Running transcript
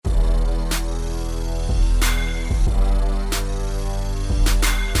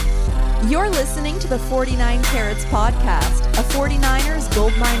You're listening to the 49 Carats Podcast, a 49ers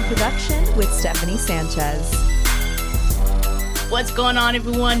Goldmine production with Stephanie Sanchez. What's going on,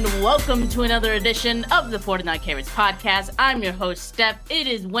 everyone? Welcome to another edition of the 49 Carats Podcast. I'm your host, Steph. It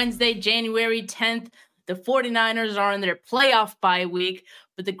is Wednesday, January 10th. The 49ers are in their playoff bye week,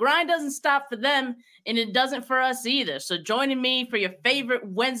 but the grind doesn't stop for them, and it doesn't for us either. So joining me for your favorite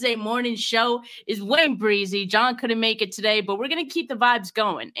Wednesday morning show is Wayne Breezie. John couldn't make it today, but we're going to keep the vibes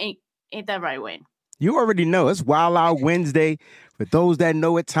going. Ain't that right, Wayne? You already know. It's Wild Out Wednesday. For those that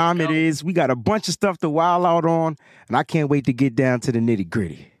know what time it is, we got a bunch of stuff to wild out on, and I can't wait to get down to the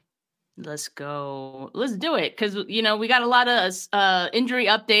nitty-gritty. Let's go. Let's do it. Because, you know, we got a lot of injury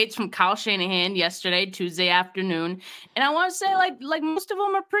updates from Kyle Shanahan yesterday, Tuesday afternoon. And I want to say, like most of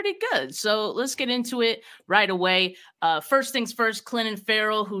them are pretty good. So let's get into it right away. First things first, Clinton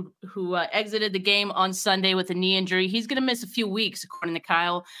Ferrell, who exited the game on Sunday with a knee injury. He's going to miss a few weeks, according to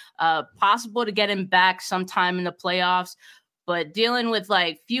Kyle. Possible to get him back sometime in the playoffs. But dealing with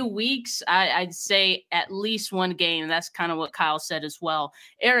like few weeks, I'd say at least one game. That's kind of what Kyle said as well.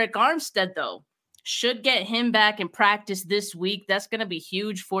 Arik Armstead, though, should get him back in practice this week. That's going to be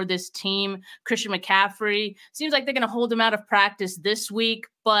huge for this team. Christian McCaffrey, seems like they're going to hold him out of practice this week,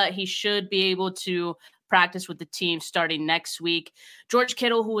 but he should be able to practice with the team starting next week. George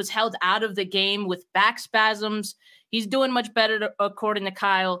Kittle, who was held out of the game with back spasms, he's doing much better, according to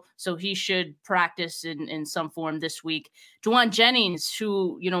Kyle, so he should practice in some form this week. Juwan Jennings,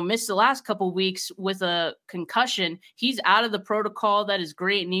 who, you know, missed the last couple of weeks with a concussion, he's out of the protocol. That is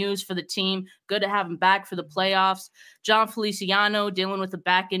great news for the team. Good to have him back for the playoffs. John Feliciano dealing with a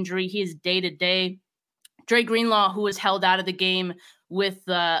back injury. He is day-to-day. Dre Greenlaw, who was held out of the game with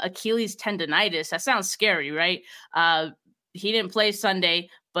Achilles tendonitis. That sounds scary, right? He didn't play Sunday,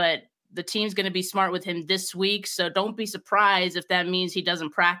 but the team's going to be smart with him this week, so don't be surprised if that means he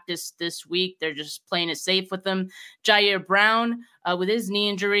doesn't practice this week. They're just playing it safe with him. Jair Brown, with his knee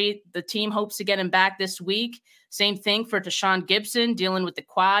injury, the team hopes to get him back this week. Same thing for Tashawn Gibson, dealing with the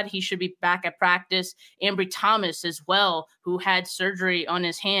quad. He should be back at practice. Ambry Thomas as well, who had surgery on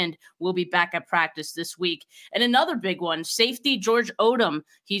his hand, will be back at practice this week. And another big one, safety George Odom.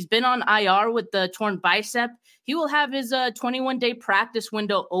 He's been on IR with the torn bicep. He will have his 21-day practice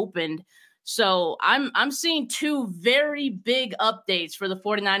window opened. So I'm seeing two very big updates for the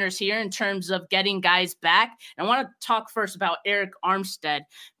 49ers here in terms of getting guys back. And I want to talk first about Arik Armstead,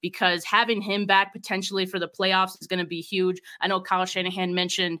 because having him back potentially for the playoffs is going to be huge. I know Kyle Shanahan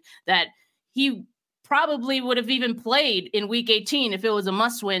mentioned that he probably would have even played in week 18 if it was a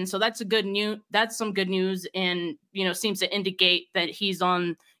must win. So that's some good news, and, you know, seems to indicate that he's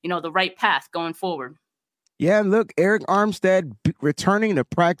on, you know, the right path going forward. Yeah, look, Arik Armstead returning to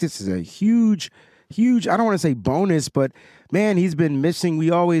practice is a huge, I don't want to say bonus, but man, he's been missing.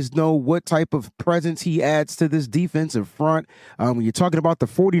 We always know what type of presence he adds to this defensive front. When you're talking about the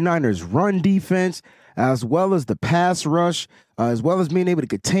 49ers run defense, as well as the pass rush, as well as being able to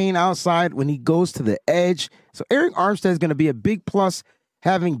contain outside when he goes to the edge. So Arik Armstead is going to be a big plus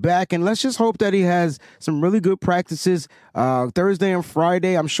having back, and let's just hope that he has some really good practices Thursday and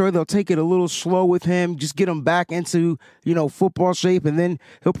Friday. I'm sure they'll take it a little slow with him, just get him back into, you know, football shape, and then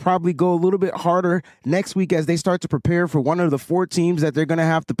he'll probably go a little bit harder next week as they start to prepare for one of the 4 teams that they're going to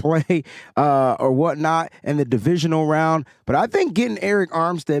have to play or whatnot in the divisional round. But I think getting Arik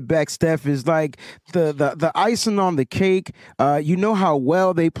Armstead back, Steph, is like the icing on the cake. You know how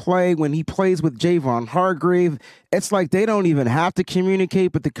well they play when he plays with Javon Hargrave. It's like they don't even have to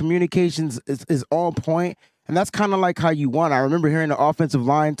communicate, but the communications is on point. And that's kind of like how you want. I remember hearing the offensive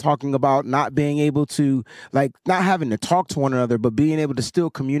line talking about not being able to, like, not having to talk to one another, but being able to still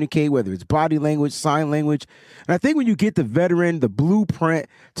communicate, whether it's body language, sign language. And I think when you get the veteran, the blueprint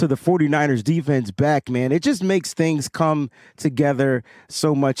to the 49ers defense back, man, it just makes things come together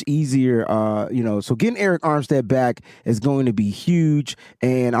so much easier. So getting Arik Armstead back is going to be huge.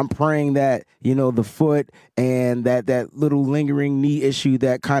 And I'm praying that, you know, the foot and that little lingering knee issue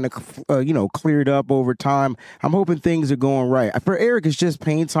that kind of, cleared up over time, I'm hoping things are going right. For Arik, it's just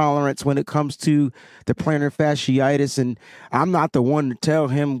pain tolerance when it comes to the plantar fasciitis, and I'm not the one to tell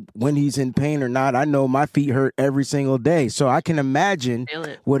him when he's in pain or not. I know my feet hurt every single day, so I can imagine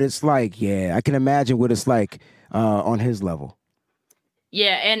what it's like. Yeah, I can imagine what it's like on his level.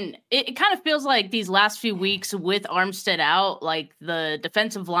 Yeah, and it kind of feels like these last few weeks with Armstead out, like the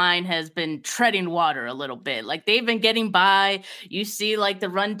defensive line has been treading water a little bit. Like they've been getting by. You see, like the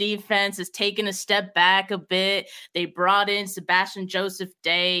run defense is taking a step back a bit. They brought in Sebastian Joseph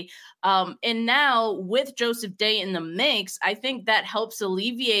Day. And now with Joseph Day in the mix, I think that helps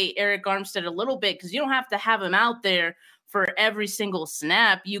alleviate Eric Armstead a little bit because you don't have to have him out there for every single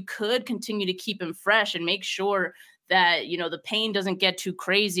snap. You could continue to keep him fresh and make sure that, you know, the pain doesn't get too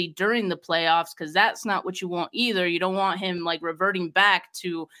crazy during the playoffs, because that's not what you want either. You don't want him like reverting back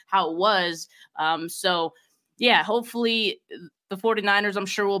to how it was. So yeah, hopefully the 49ers, I'm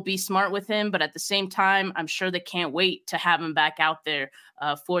sure, will be smart with him, but at the same time, I'm sure they can't wait to have him back out there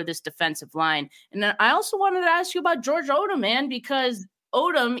for this defensive line. And then I also wanted to ask you about George Odom, man, because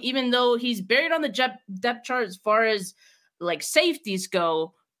Odom, even though he's buried on the depth chart as far as like safeties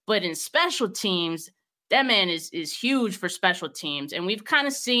go, but in special teams, that man is huge for special teams. And we've kind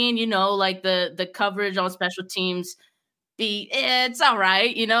of seen, you know, like the coverage on special teams it's all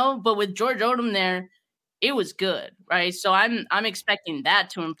right, you know, but with George Odom there, it was good, right? So I'm expecting that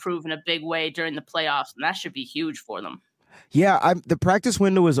to improve in a big way during the playoffs, and that should be huge for them. Yeah, the practice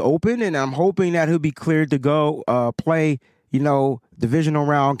window is open, and I'm hoping that he'll be cleared to go play, you know, divisional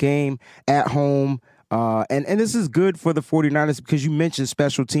round game at home. And this is good for the 49ers because you mentioned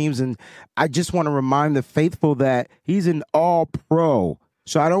special teams, and I just want to remind the faithful that he's an all-pro.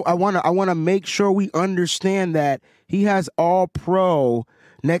 So I want to make sure we understand that he has all-pro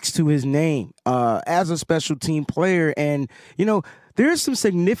next to his name as a special team player. And, you know, there's some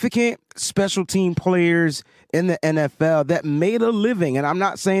significant special team players in the NFL that made a living. And I'm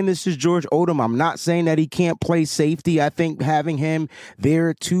not saying this is George Odom. I'm not saying that he can't play safety. I think having him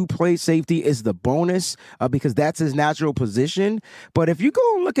there to play safety is the bonus because that's his natural position. But if you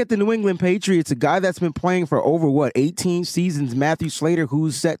go and look at the New England Patriots, a guy that's been playing for over, 18 seasons, Matthew Slater,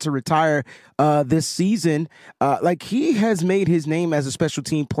 who's set to retire this season, like he has made his name as a special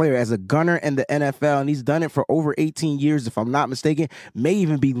team player, as a gunner in the NFL, and he's done it for over 18 years, if I'm not mistaken, may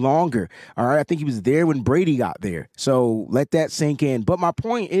even be longer. All right, I think he was there when Brady got there. So let that sink in. But my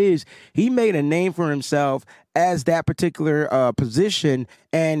point is, he made a name for himself as that particular position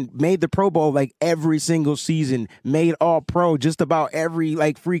and made the Pro Bowl like every single season, made all pro just about every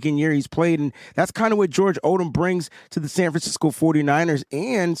like freaking year he's played. And that's kind of what George Odom brings to the San Francisco 49ers.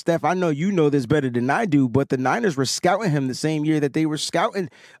 And Steph, I know you know this better than I do, but the Niners were scouting him the same year that they were scouting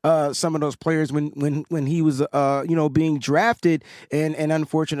some of those players when he was, being drafted. And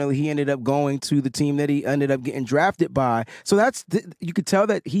unfortunately, he ended up going to the team that he ended up getting drafted by. So you could tell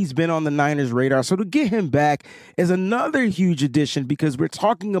that he's been on the Niners radar. So to get him back is another huge addition because we're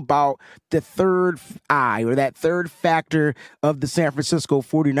talking about the third eye or that third factor of the San Francisco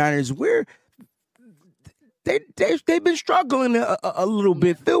 49ers where they've been struggling a little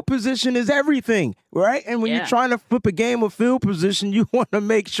bit. Field position is everything, right? And when you're trying to flip a game of field position, you want to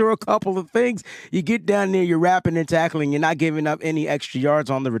make sure a couple of things. You get down there, you're wrapping and tackling, you're not giving up any extra yards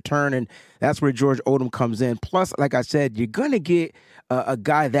on the return, and that's where George Odom comes in. Plus, like I said, you're going to get a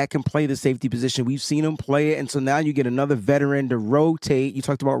guy that can play the safety position. We've seen him play it, and so now you get another veteran to rotate. You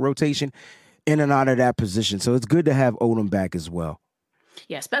talked about rotation in and out of that position, so it's good to have Odom back as well.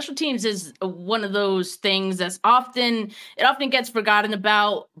 Yeah, special teams is one of those things that's often gets forgotten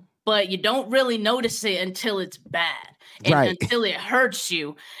about, but you don't really notice it until it's bad and until it hurts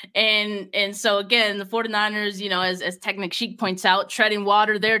you. And so again, the 49ers, as Technic Sheik points out, treading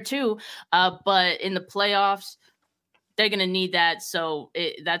water there too. But in the playoffs, they're going to need that. So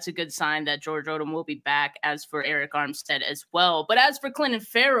that's a good sign that George Odom will be back, as for Eric Armstead as well. But as for Clinton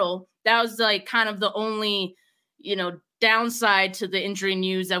Ferrell, that was like kind of the only, downside to the injury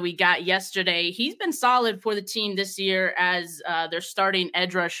news that we got yesterday. He's been solid for the team this year as their starting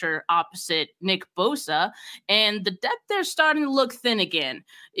edge rusher opposite Nick Bosa. And the depth there starting to look thin again.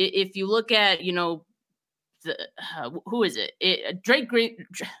 If you look at, who is it? Drake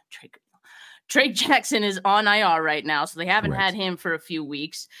Jackson is on IR right now, so they haven't had him for a few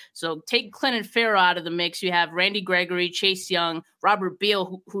weeks. So take Clinton Ferrell out of the mix. You have Randy Gregory, Chase Young, Robert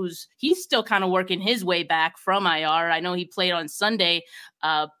Beal, he's still kind of working his way back from IR. I know he played on Sunday,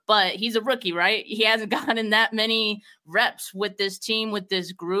 but he's a rookie, right? He hasn't gotten that many reps with this team, with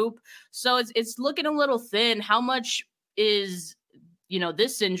this group. So it's looking a little thin. How much is,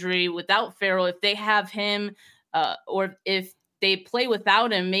 this injury without Ferrell, if they have him, or if they play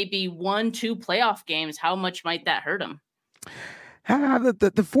without him, maybe 1-2 playoff games, how much might that hurt him?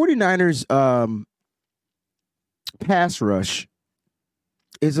 The 49ers pass rush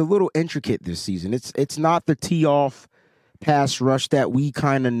is a little intricate this season. It's not the tee off pass rush that we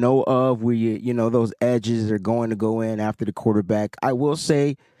kind of know of, where you know those edges are going to go in after the quarterback. I will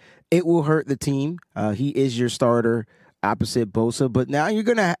say it will hurt the team. He is your starter opposite Bosa, but now you're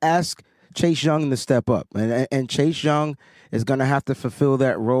going to ask Chase Young to step up, and Chase Young is going to have to fulfill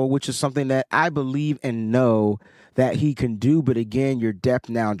that role, which is something that I believe and know that he can do. But again, your depth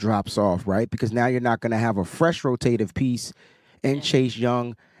now drops off, right? Because now you're not going to have a fresh rotative piece in Chase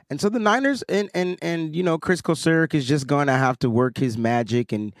Young. And so the Niners and you know, Chris Kosaric is just going to have to work his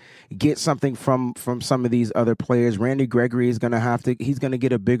magic and get something from some of these other players. Randy Gregory is going to have to, he's going to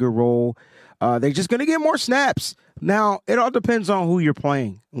get a bigger role. They're just going to get more snaps. Now, it all depends on who you're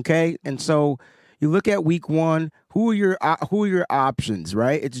playing, okay? And so you look at week one, who are your options,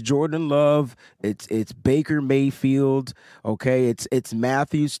 right? It's Jordan Love, it's Baker Mayfield, okay? It's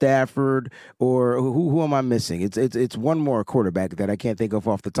Matthew Stafford, or who am I missing? It's one more quarterback that I can't think of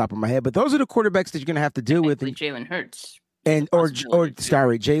off the top of my head, but those are the quarterbacks that you're going to have to deal with. Jalen Hurts. Or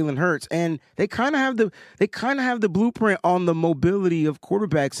Jalen Hurts, and they kind of have the blueprint on the mobility of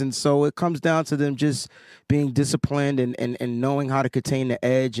quarterbacks, and so it comes down to them just being disciplined and knowing how to contain the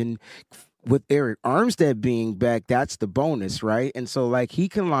edge. And with Eric Armstead being back, that's the bonus, right? And so, like, he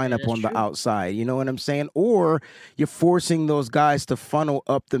can line up on the outside, you know what I'm saying? Or you're forcing those guys to funnel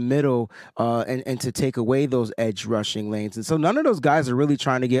up the middle and to take away those edge rushing lanes. And so none of those guys are really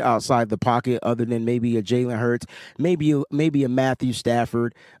trying to get outside the pocket, other than maybe a Jalen Hurts, maybe a Matthew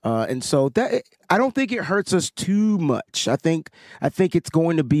Stafford. And so that, I don't think it hurts us too much. I think it's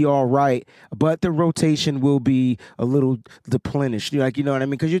going to be all right, but the rotation will be a little deplenished. Like, you know what I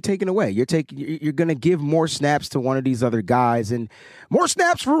mean? Because you're taking away. You're going to give more snaps to one of these other guys, and more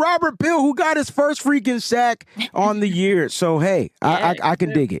snaps for Robert Bill, who got his first freaking sack on the year. So, hey, I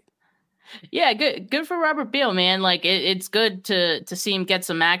can dig it. Yeah, good for Robert Beal, man. Like, it's good to see him get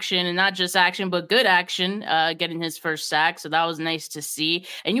some action, and not just action, but good action, getting his first sack. So that was nice to see.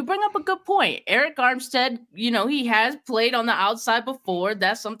 And you bring up a good point. Eric Armstead, you know, he has played on the outside before.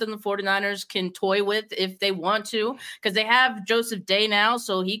 That's something the 49ers can toy with if they want to, because they have Joseph Day now,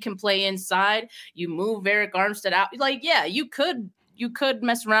 so he can play inside. You move Eric Armstead out. Like, yeah, you could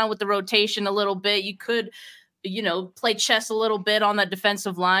mess around with the rotation a little bit. You could, you know, play chess a little bit on that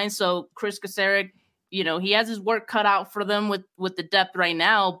defensive line. So Chris Kosaric, you know, he has his work cut out for them with the depth right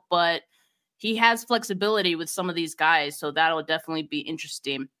now, but he has flexibility with some of these guys. So that'll definitely be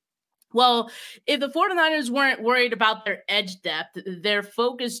interesting. Well, if the 49ers weren't worried about their edge depth, they're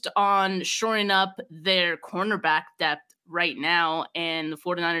focused on shoring up their cornerback depth right now, and the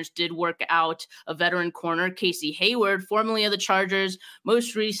 49ers did work out a veteran corner, Casey Hayward, formerly of the Chargers,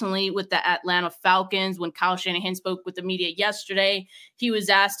 most recently with the Atlanta Falcons. When Kyle Shanahan spoke with the media yesterday, he was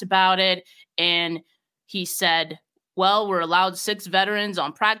asked about it, and he said, well, we're allowed 6 veterans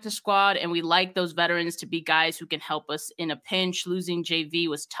on practice squad, and we like those veterans to be guys who can help us in a pinch. Losing JV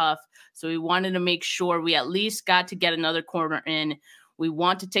was tough, so we wanted to make sure we at least got to get another corner in. We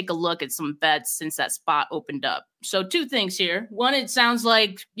want to take a look at some bets since that spot opened up. So 2 things here. One, it sounds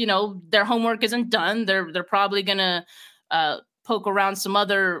like, you know, their homework isn't done. They're probably going to poke around some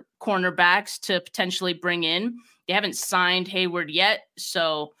other cornerbacks to potentially bring in. They haven't signed Hayward yet,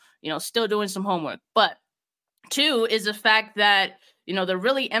 so, you know, still doing some homework. But 2 is the fact that, you know, they're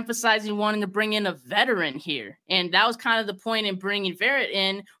really emphasizing wanting to bring in a veteran here. And that was kind of the point in bringing Verrett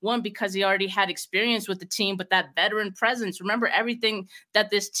in. One, because he already had experience with the team, but that veteran presence. Remember everything that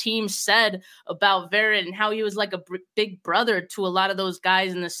this team said about Verrett and how he was like a big brother to a lot of those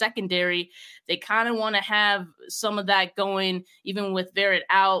guys in the secondary. They kind of want to have some of that going, even with Verrett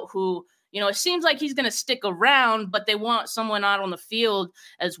out, who, you know, it seems like he's going to stick around, but they want someone out on the field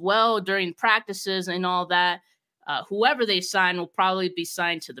as well during practices and all that. Whoever they sign will probably be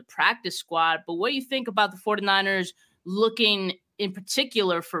signed to the practice squad. But what do you think about the 49ers looking in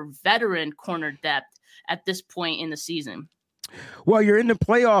particular for veteran corner depth at this point in the season? Well, you're in the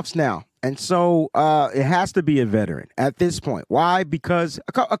playoffs now, and so it has to be a veteran at this point. Why? Because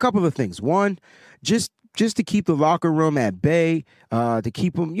a couple of things. One, just to keep the locker room at bay, to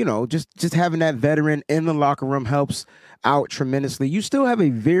keep them, you know, just having that veteran in the locker room helps out tremendously. You still have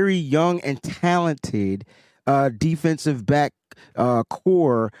a very young and talented defensive back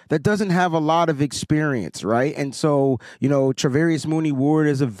core that doesn't have a lot of experience, right? And so, you know, Travarius Mooney Ward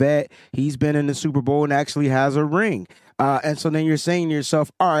is a vet. He's been in the Super Bowl and actually has a ring. And so then you're saying to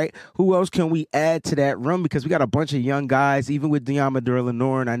yourself, all right, who else can we add to that room? Because we got a bunch of young guys, even with Deommodore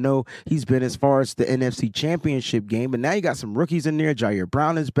Lenoir, and I know he's been as far as the NFC Championship game, but now you got some rookies in there. Jair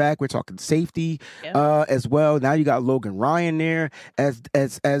Brown is back. We're talking safety as well. Now you got Logan Ryan there as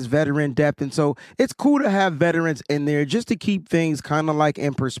veteran depth. And so it's cool to have veterans in there just to keep things kind of like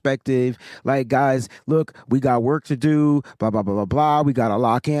in perspective. Like, guys, look, we got work to do, blah, blah, blah, blah, blah. We got to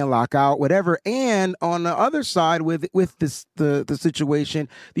lock in, lock out, whatever. And on the other side with this the situation,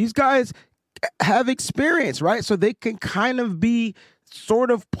 these guys have experience, right? So they can kind of be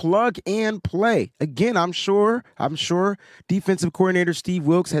sort of plug and play. Again, I'm sure defensive coordinator Steve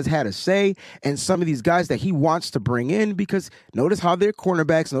Wilks has had a say in some of these guys that he wants to bring in, because notice how they're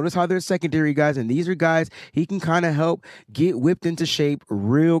cornerbacks, notice how they're secondary guys, and these are guys he can kind of help get whipped into shape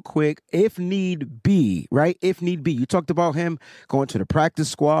real quick if need be, right? If need be. You talked about him going to the practice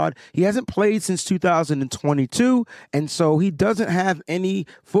squad. He hasn't played since 2022, and so he doesn't have any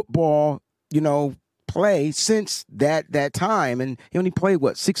football, play since that time, and he only played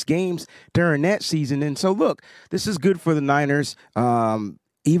 6 games during that season. And so look, this is good for the Niners.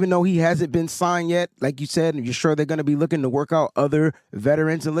 Even though he hasn't been signed yet, like you said, you're sure they're going to be looking to work out other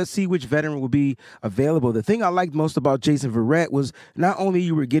veterans, and let's see which veteran will be available. The thing I liked most about Jason Verrett was not only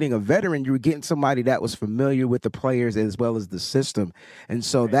you were getting a veteran, you were getting somebody that was familiar with the players as well as the system. And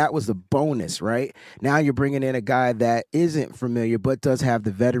so that was the bonus, right? Now you're bringing in a guy that isn't familiar but does have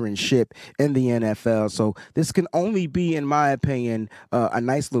the veteranship in the NFL. So this can only be, in my opinion, a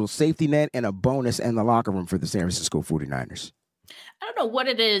nice little safety net and a bonus in the locker room for the San Francisco 49ers. I don't know what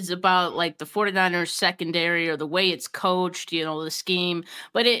it is about like the 49ers secondary or the way it's coached, the scheme,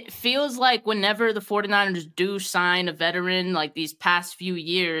 but it feels like whenever the 49ers do sign a veteran, like these past few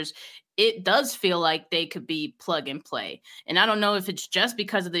years, it does feel like they could be plug and play. And I don't know if it's just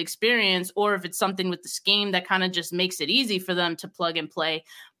because of the experience or if it's something with the scheme that kind of just makes it easy for them to plug and play.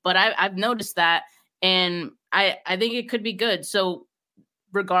 But I've noticed that, and I think it could be good. So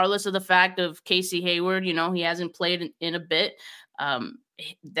regardless of the fact of Casey Hayward, he hasn't played in a bit.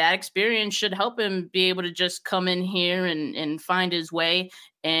 That experience should help him be able to just come in here and find his way.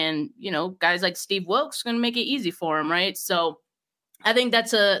 And, guys like Steve Wilks going to make it easy for him. Right. So I think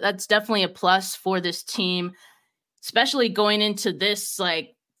that's definitely a plus for this team, especially going into this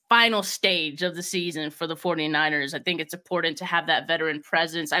final stage of the season for the 49ers. I think it's important to have that veteran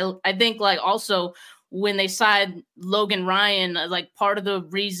presence. I think also when they signed Logan Ryan, part of the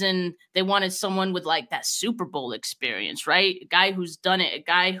reason they wanted someone with that Super Bowl experience, right? A guy who's done it, a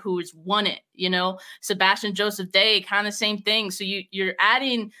guy who's won it, Sebastian Joseph Day, kind of same thing. So you're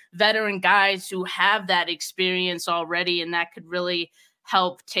adding veteran guys who have that experience already, and that could really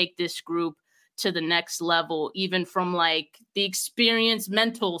help take this group to the next level, even from the experience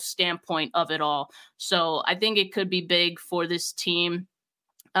mental standpoint of it all. So I think it could be big for this team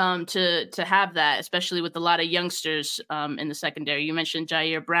to have that, especially with a lot of youngsters in the secondary. You mentioned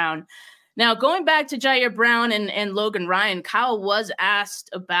Jair Brown. Now, going back to Jair Brown and Logan Ryan, Kyle was asked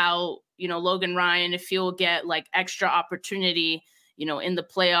about, Logan Ryan, if he'll get extra opportunity, in the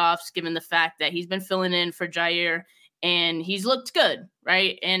playoffs, given the fact that he's been filling in for Jair and he's looked good,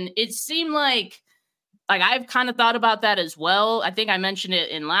 right? And it seemed like I've kind of thought about that as well. I think I mentioned it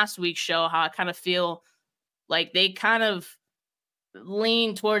in last week's show, how I kind of feel like they kind of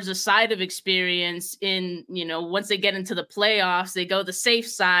lean towards the side of experience in, once they get into the playoffs, they go the safe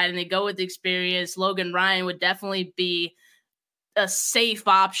side and they go with the experience. Logan Ryan would definitely be a safe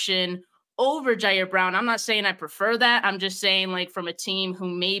option over Jair Brown. I'm not saying I prefer that. I'm just saying from a team who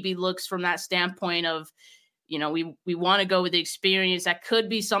maybe looks from that standpoint of, we want to go with the experience. That could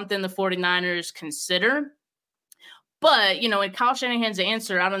be something the 49ers consider. But, in Kyle Shanahan's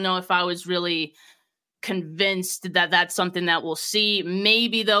answer, I don't know if I was really convinced that that's something that we'll see.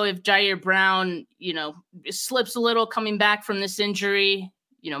 Maybe though, if Jair Brown, slips a little coming back from this injury,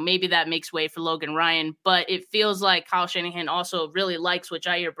 maybe that makes way for Logan Ryan. But it feels like Kyle Shanahan also really likes what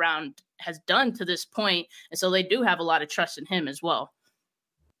Jair Brown has done to this point. And so they do have a lot of trust in him as well.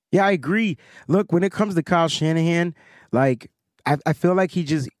 Yeah, I agree. Look, when it comes to Kyle Shanahan, I feel like he's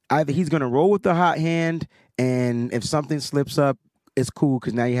going to roll with the hot hand. And if something slips up, it's cool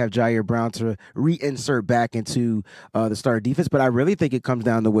because now you have Jair Brown to reinsert back into the starter defense. But I really think it comes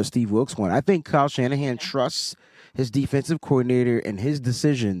down to what Steve Wilks wants. I think Kyle Shanahan trusts his defensive coordinator and his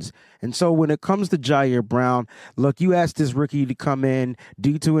decisions. And so when it comes to Jair Brown, look, you asked this rookie to come in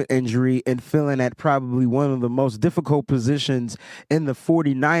due to an injury and fill in at probably one of the most difficult positions in the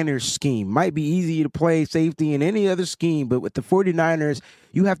 49ers scheme. Might be easy to play safety in any other scheme, but with the 49ers,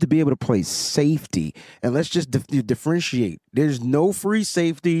 You have to be able to play safety. And let's just differentiate. There's no free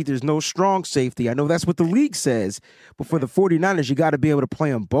safety. There's no strong safety. I know that's what the league says. But for the 49ers, you got to be able to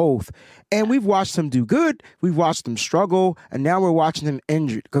play them both. And we've watched them do good. We've watched them struggle. And now we're watching them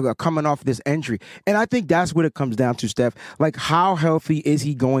injured, coming off this injury. And I think that's what it comes down to, Steph. Like, how healthy is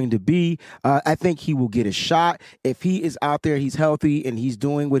he going to be? I think he will get a shot. If he is out there, he's healthy, and he's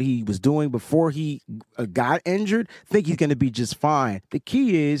doing what he was doing before he got injured, I think he's going to be just fine. The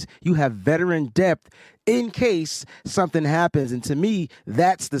key is you have veteran depth in case something happens. And to me,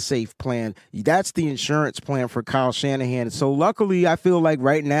 that's the safe plan. That's the insurance plan for Kyle Shanahan. So luckily, I feel like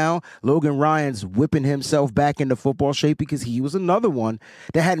right now, Logan Ryan's whipping himself back into football shape because he was another one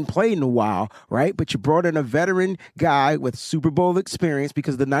that hadn't played in a while, right? But you brought in a veteran guy with Super Bowl experience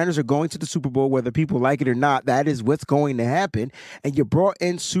because the Niners are going to the Super Bowl, whether people like it or not. That is what's going to happen. And you brought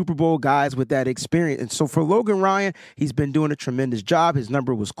in Super Bowl guys with that experience. And so for Logan Ryan, he's been doing a tremendous job. His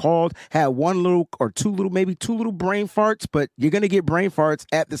number was called, had one little or maybe two little brain farts, but you're going to get brain farts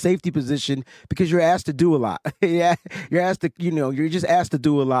at the safety position because you're asked to do a lot. Yeah, you're asked to, you're just asked to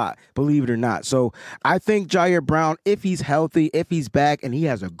do a lot, believe it or not. So I think Jair Brown, if he's healthy, if he's back, and he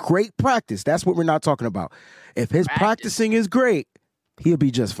has a great practice, that's what we're not talking about. If his practicing is great, he'll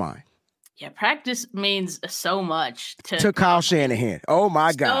be just fine. Yeah, practice means so much to Kyle Shanahan. Oh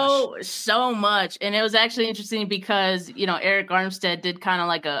my gosh. So much. And it was actually interesting because, Eric Armstead did kind of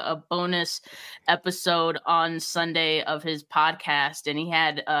like a bonus episode on Sunday of his podcast, and he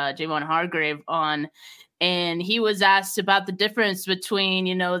had Javon Hargrave on, and he was asked about the difference between,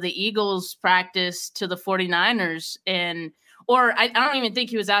 the Eagles practice to the 49ers. Or I don't even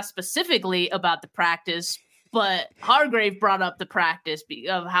think he was asked specifically about the practice, but Hargrave brought up the practice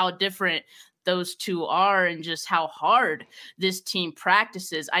of how different those two are and just how hard this team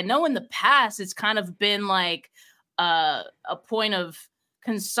practices. I know in the past it's kind of been like a point of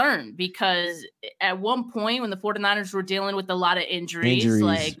concern because at one point when the 49ers were dealing with a lot of injuries.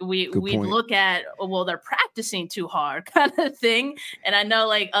 Like we'd look at, well, they're practicing too hard kind of thing. And I know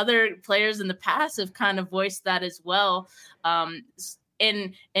like other players in the past have kind of voiced that as well.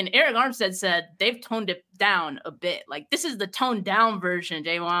 And Eric Armstead said they've toned it down a bit. Like, this is the toned down version,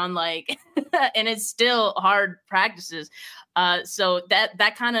 Jaywan. Like, and it's still hard practices. So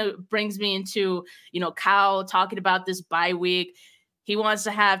that kind of brings me into, Kyle talking about this bye week. He wants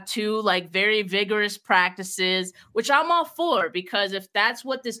to have 2 like very vigorous practices, which I'm all for, because if that's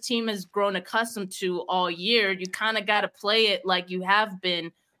what this team has grown accustomed to all year, you kind of got to play it like you have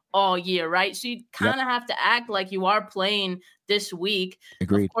been all year, right? So you kind of have to act like you are playing this week.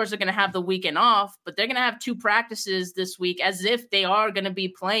 Agreed. Of course, they're going to have the weekend off, but they're going to have 2 practices this week as if they are going to be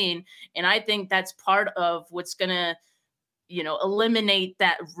playing. And I think that's part of what's going to, eliminate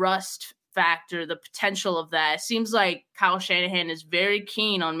that rust factor, the potential of that. It seems like Kyle Shanahan is very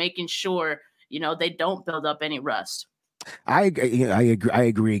keen on making sure, they don't build up any rust. I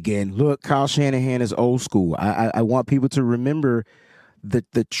agree again. Look, Kyle Shanahan is old school. I want people to remember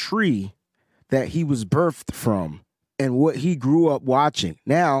the tree that he was birthed from and what he grew up watching.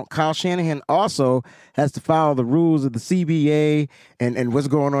 Now, Kyle Shanahan also has to follow the rules of the CBA and what's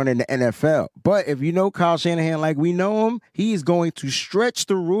going on in the NFL. But if you know Kyle Shanahan like we know him, he's going to stretch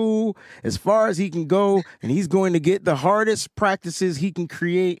the rule as far as he can go, and he's going to get the hardest practices he can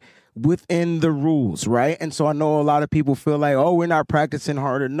create within the rules, right? And so I know a lot of people feel like, oh, we're not practicing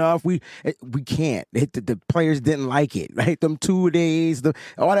hard enough. We can't. The players didn't like it, right? Them 2 days,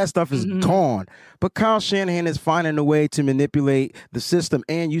 all that stuff is gone. But Kyle Shanahan is finding a way to manipulate the system.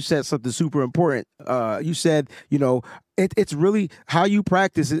 And you said something super important. You said, it's really how you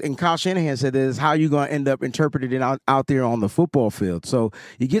practice it. And Kyle Shanahan said that is how you're going to end up interpreting it out there on the football field. So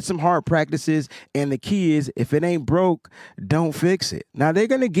you get some hard practices. And the key is, if it ain't broke, don't fix it. Now, they're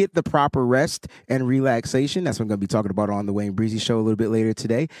going to get the proper rest and relaxation. That's what I'm going to be talking about on the Wayne Breezie show a little bit later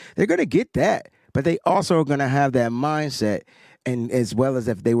today. They're going to get that. But they also are going to have that mindset, and as well as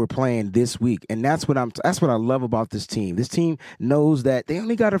if they were playing this week. And that's what I love about this team. This team knows that they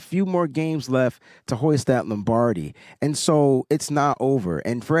only got a few more games left to hoist that Lombardi. And so it's not over.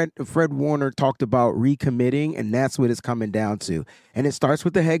 And Fred Warner talked about recommitting, and that's what it's coming down to. And it starts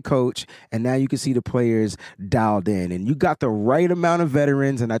with the head coach, and now you can see the players dialed in. And you got the right amount of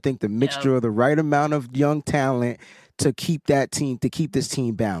veterans, and I think the mixture of the right amount of young talent to keep this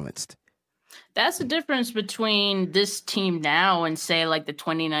team balanced. That's the difference between this team now and, say, like the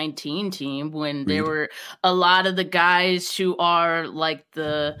 2019 team, when there were a lot of the guys who are like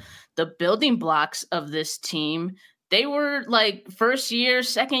the building blocks of this team. They were like first year,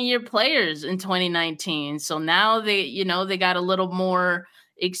 second year players in 2019. So now they got a little more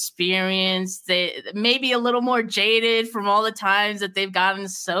experience. They maybe a little more jaded from all the times that they've gotten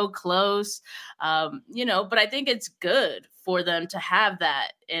so close, but I think it's good for them to have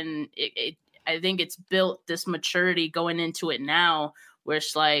that. And I think it's built this maturity going into it now, where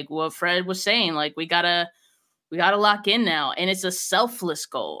it's like what Fred was saying, like we gotta lock in now. And it's a selfless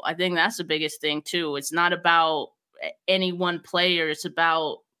goal. I think that's the biggest thing too. It's not about any one player. It's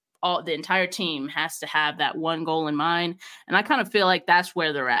about the entire team has to have that one goal in mind. And I kind of feel like that's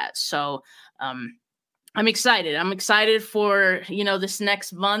where they're at. So I'm excited. I'm excited for, this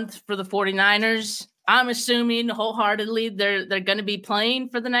next month for the 49ers. I'm assuming wholeheartedly they're going to be playing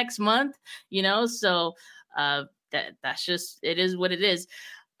for the next month, so that's just, it is what it is.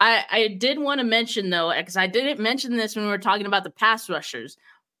 I did want to mention, though, because I didn't mention this when we were talking about the pass rushers,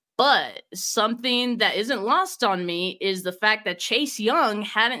 but something that isn't lost on me is the fact that Chase Young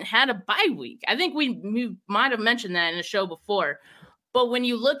hadn't had a bye week. I think we might have mentioned that in a show before, but when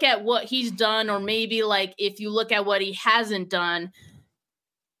you look at what he's done, or maybe like if you look at what he hasn't done,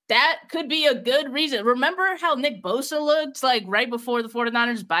 that could be a good reason. Remember how Nick Bosa looked like right before the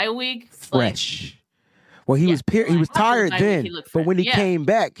 49ers bye week? Fresh. Well, he was tired then, but when he came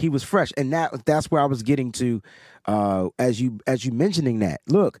back, he was fresh. And that's where I was getting to as you mentioning that.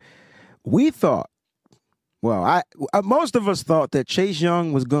 Look, we thought, most of us thought that Chase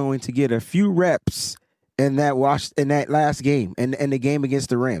Young was going to get a few reps in that last game and the game against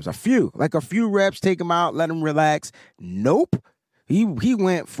the Rams. A few reps, take him out, let him relax. Nope. He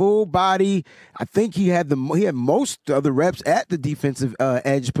went full body. I think he had most of the reps at the defensive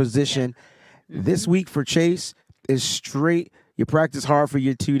edge position. Yeah. This week for Chase is straight. You practice hard for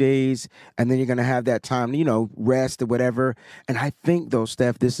your 2 days, and then you're going to have that time, rest or whatever. And I think, though,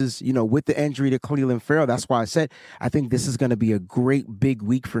 Steph, this is, with the injury to Clelin Ferrell, that's why I said I think this is going to be a great big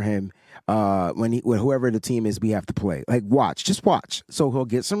week for him when whoever the team is we have to play. Like, just watch. So he'll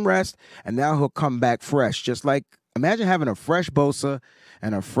get some rest, and now he'll come back fresh, just like imagine having a fresh Bosa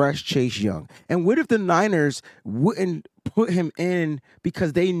and a fresh Chase Young. And what if the Niners wouldn't put him in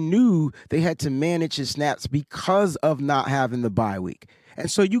because they knew they had to manage his snaps because of not having the bye week? And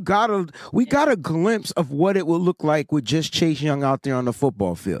so we got a glimpse of what it will look like with just Chase Young out there on the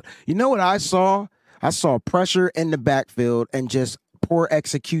football field. You know what I saw? I saw pressure in the backfield and just poor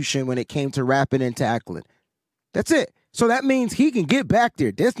execution when it came to wrapping and tackling. That's it. So that means he can get back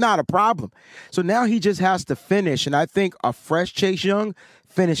there. That's not a problem. So now he just has to finish. And I think a fresh Chase Young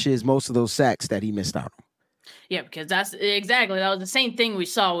finishes most of those sacks that he missed out on. Yeah, because that was the same thing we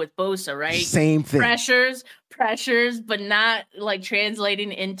saw with Bosa, right? Same thing. Pressures, but not like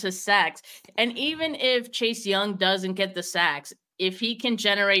translating into sacks. And even if Chase Young doesn't get the sacks, if he can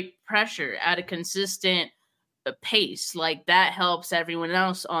generate pressure at a consistent pace, like that helps everyone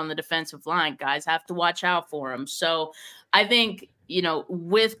else on the defensive line. Guys have to watch out for him. So I think,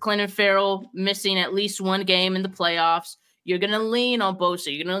 with Clelin Ferrell missing at least one game in the playoffs, you're going to lean on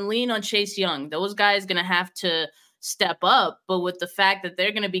Bosa. You're going to lean on Chase Young. Those guys going to have to step up. But with the fact that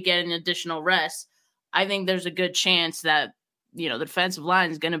they're going to be getting additional rest, I think there's a good chance that, the defensive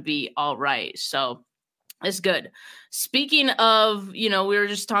line is going to be all right. So it's good. Speaking of, we were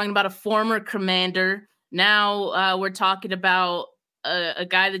just talking about a former Commander. Now we're talking about a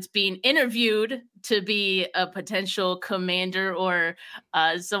guy that's being interviewed to be a potential Commander or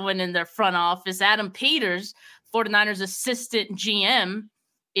someone in their front office. Adam Peters, 49ers assistant GM,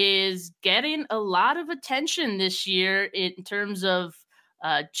 is getting a lot of attention this year in terms of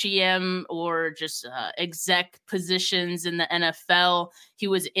GM or just exec positions in the NFL. He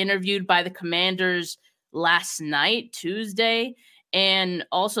was interviewed by the Commanders last night, Tuesday. And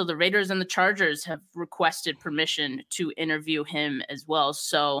also the Raiders and the Chargers have requested permission to interview him as well.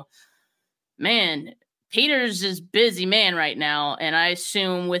 So, man, Peters is busy man right now. And I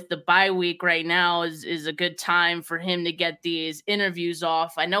assume with the bye week right now is a good time for him to get these interviews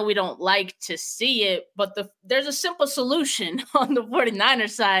off. I know we don't like to see it, but there's a simple solution on the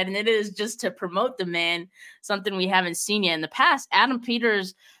 49ers side, and it is just to promote the man, something we haven't seen yet. In the past, Adam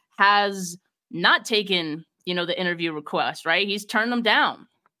Peters has not taken the interview request, right? He's turned them down.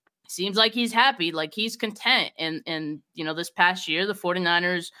 Seems like he's happy, like he's content. And this past year, the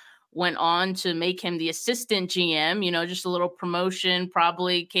 49ers went on to make him the assistant GM, just a little promotion,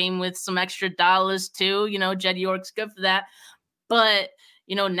 probably came with some extra dollars too. Jed York's good for that. But,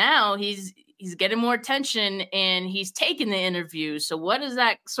 now he's getting more attention and he's taking the interview. So what does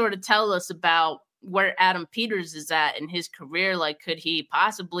that sort of tell us about where Adam Peters is at in his career? Like, could he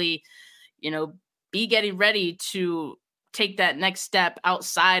possibly, be getting ready to take that next step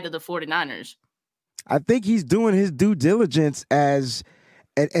outside of the 49ers? I think he's doing his due diligence and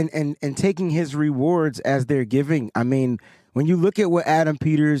taking his rewards as they're giving. I mean, when you look at what Adam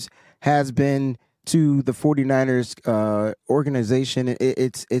Peters has been to the 49ers organization,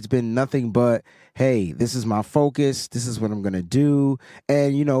 it's been nothing but, hey, this is my focus. This is what I'm going to do.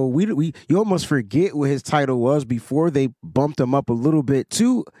 And, you know, you almost forget what his title was before they bumped him up a little bit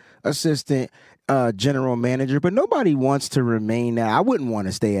to assistant general manager, but nobody wants to remain that. I wouldn't want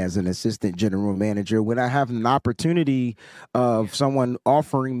to stay as an assistant general manager when I have an opportunity of someone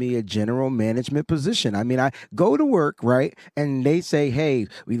offering me a general management position. I mean, I go to work, right? And they say, hey,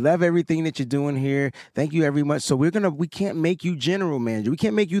 we love everything that you're doing here. Thank you very much. So we can't make you general manager. We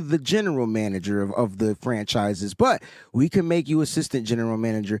can't make you the general manager of the franchises, but we can make you assistant general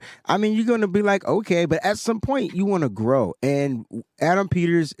manager. I mean, you're going to be like, okay, but at some point you want to grow. And Adam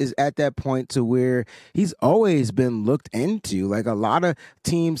Peters is at that point to where he's always been looked into. Like, a lot of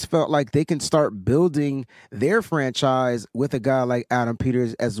teams felt like they can start building their franchise with a guy like Adam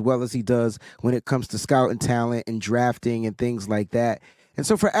Peters, as well as he does when it comes to scouting talent and drafting and things like that. And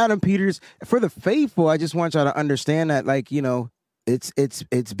so for Adam Peters, for the faithful, I just want y'all to understand that, like, you know,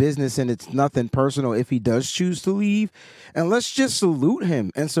 it's business and it's nothing personal if he does choose to leave. And let's just salute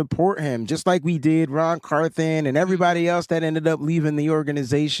him and support him, just like we did Ron Carthen and everybody else that ended up leaving the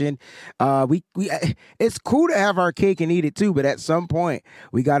organization. It's cool to have our cake and eat it too, but at some point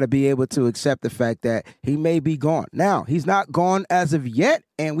we got to be able to accept the fact that he may be gone. Now, he's not gone as of yet,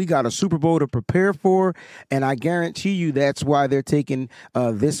 and we got a Super Bowl to prepare for, and I guarantee you that's why they're taking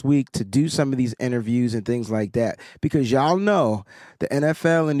this week to do some of these interviews and things like that, because y'all know the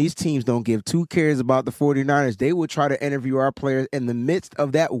NFL and these teams don't give two cares about the 49ers. They will try to interview our players in the midst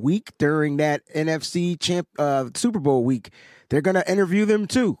of that week during that NFC Super Bowl week. They're going to interview them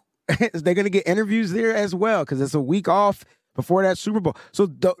too. They're going to get interviews there as well because it's a week off before that Super Bowl. So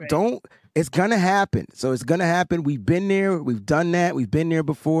don't. It's going to happen. So it's going to happen. We've been there. We've done that. We've been there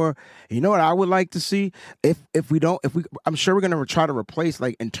before. You know what I would like to see? I'm sure we're going to try to replace,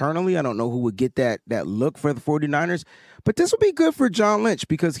 like, internally. I don't know who would get that look for the 49ers, but this would be good for John Lynch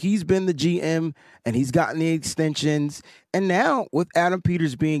because he's been the GM and he's gotten the extensions. And now with Adam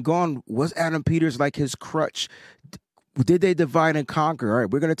Peters being gone, was Adam Peters like his crutch? Did they divide and conquer? All right,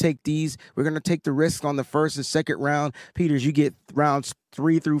 we're going to take these. We're going to take the risk on the first and second round. Peters, you get rounds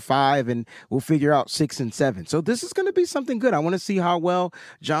 3 through 5, and we'll figure out 6 and 7. So this is going to be something good. I want to see how well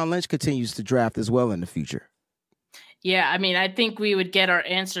John Lynch continues to draft as well in the future. Yeah, I mean, I think we would get our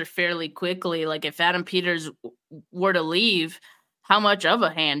answer fairly quickly. Like, if Adam Peters were to leave, how much of a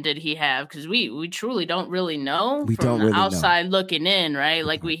hand did he have? Because we truly don't really know from the outside looking in, right?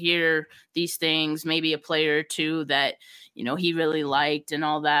 Like, we hear these things, maybe a player or two that, you know, he really liked and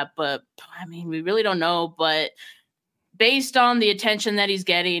all that. But, I mean, we really don't know. But based on the attention that he's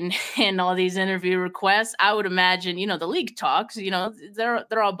getting and all these interview requests, I would imagine, you know, the league talks, you know,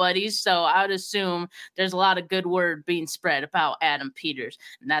 they're all buddies. So I would assume there's a lot of good word being spread about Adam Peters.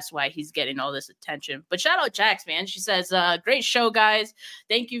 And that's why he's getting all this attention. But shout out Jax, man. She says, great show, guys.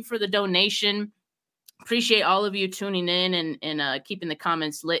 Thank you for the donation. Appreciate all of you tuning in and keeping the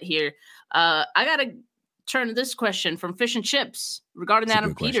comments lit here. I got to turn to this question from Fish and Chips regarding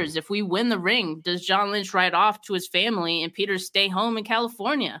Adam Peters. If we win the ring, does John Lynch ride off to his family and Peters stay home in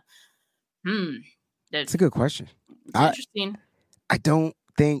California? That's a good question. Interesting. I don't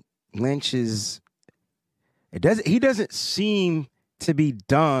think Lynch is. He doesn't seem to be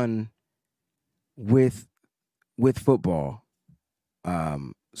done with football.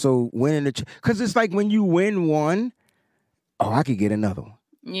 So winning because it's like when you win one, I could get another one.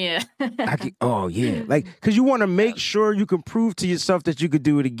 Yeah. Like, because you want to make sure you can prove to yourself that you could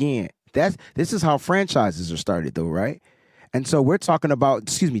do it again. This is how franchises are started, though, right? And so we're talking about,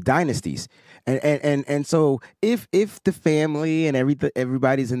 dynasties. And so if the family and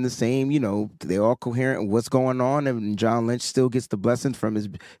everybody's in the same, you know, they're all coherent with what's going on, and John Lynch still gets the blessings from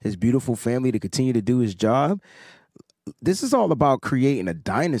his beautiful family to continue to do his job. This is all about creating a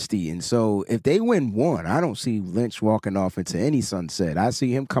dynasty. And so if they win one, I don't see Lynch walking off into any sunset. I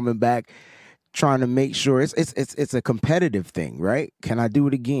see him coming back, trying to make sure it's a competitive thing, right? Can I do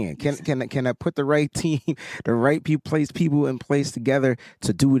it again? Can I put the right team, the right people in place together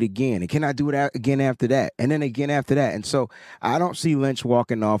to do it again? And can I do it again after that? And then again after that? And so I don't see Lynch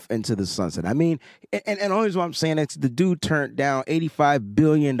walking off into the sunset. I mean, and only reason I'm saying that's the dude turned down $85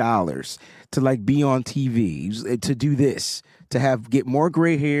 billion to, like, be on TV, to do this, to get more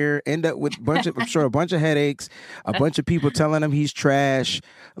gray hair, end up with a bunch of headaches, a bunch of people telling him he's trash,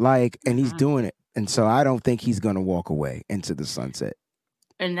 like, and he's doing it. And so I don't think he's going to walk away into the sunset.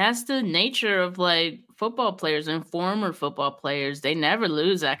 And that's the nature of, like, football players and former football players. They never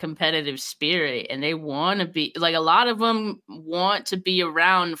lose that competitive spirit, and they want to be, like, a lot of them want to be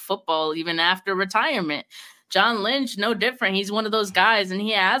around football even after retirement. John Lynch, no different. He's one of those guys, and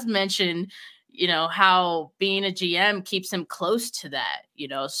he has mentioned, how being a GM keeps him close to that,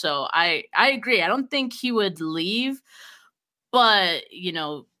 So I agree. I don't think he would leave, but,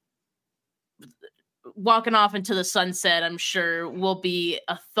 walking off into the sunset, I'm sure will be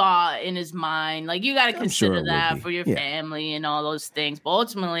a thought in his mind. Like, you got to consider that for your family and all those things. But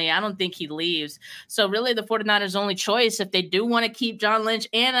ultimately, I don't think he leaves. So really the 49ers' only choice, if they do want to keep John Lynch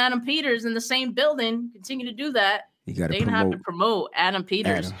and Adam Peters in the same building, continue to do that, they're going to have to promote Adam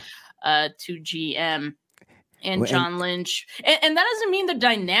Peters to GM. And John Lynch. And that doesn't mean the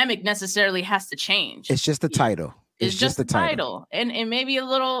dynamic necessarily has to change. It's just the title. It's just the title. And maybe a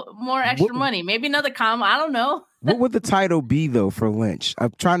little more extra money. Maybe another comma. I don't know. What would the title be, though, for Lynch?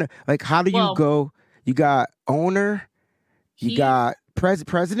 I'm trying to, how do you go? You got owner. You got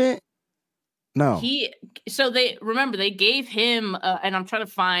president. No. They gave him, and I'm trying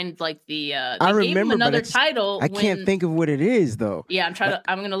to find they I gave him another title. I can't think of what it is, though. Yeah,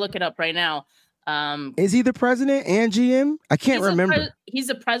 I'm going to look it up right now. Is he the president and GM? I can't remember. He's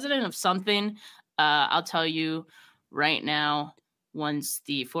the president of something. I'll tell you right now once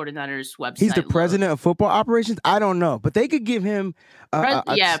the 49ers website. He's the president of football operations? I don't know, but they could give him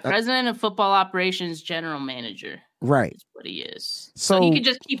president of football operations, general manager. Right. That's what he is. So he could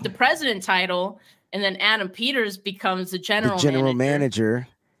just keep the president title, and then Adam Peters becomes the general manager.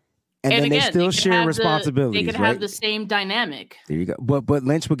 And then again, they still share responsibilities. They could have the same dynamic. There you go. But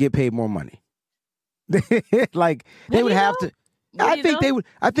Lynch would get paid more money. They would have to. I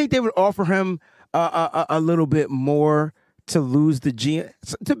think they would offer him a little bit more to lose the GM.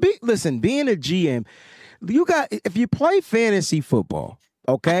 Being a GM, if you play fantasy football,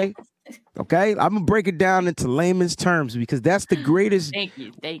 okay? Okay, I'm gonna break it down into layman's terms because that's the greatest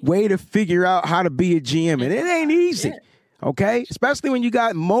way to figure out how to be a GM, and it ain't easy. Yeah. Okay, especially when you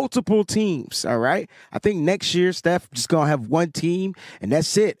got multiple teams. All right, I think next year Steph just gonna have one team, and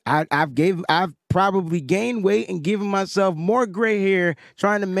that's it. I've probably gained weight and given myself more gray hair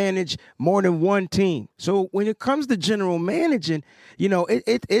trying to manage more than one team. So when it comes to general managing,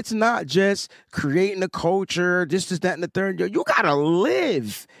 it's not just creating a culture, this, that, and the third. You gotta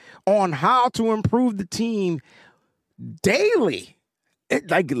live on how to improve the team daily.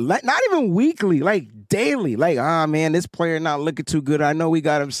 Not even weekly, daily. Man, this player not looking too good. I know we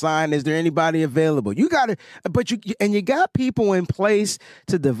got him signed. Is there anybody available? You got people in place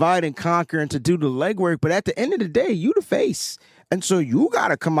to divide and conquer and to do the legwork. But at the end of the day, you the face. And so you got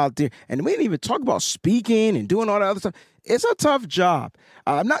to come out there. And we didn't even talk about speaking and doing all that other stuff. It's a tough job.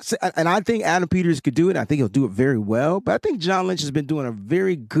 And I think Adam Peters could do it. I think he'll do it very well. But I think John Lynch has been doing a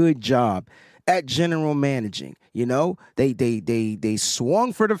very good job at general managing. They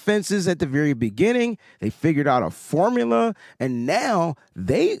swung for the fences at the very beginning. They figured out a formula, and now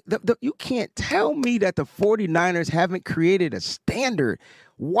you can't tell me that the 49ers haven't created a standard.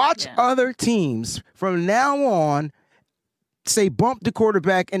 Watch other teams from now on say bump the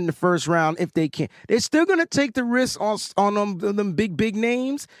quarterback in the first round if they can. They're still going to take the risk on them big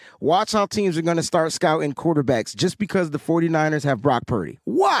names. Watch how teams are going to start scouting quarterbacks just because the 49ers have Brock Purdy.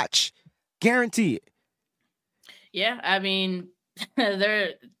 Watch. Guarantee it. Yeah, I mean,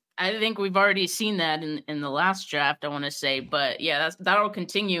 I think we've already seen that in the last draft, I want to say. But yeah, that'll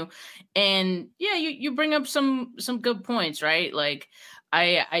continue. And yeah, you bring up some good points, right? Like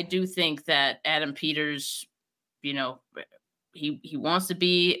I do think that Adam Peters, he wants to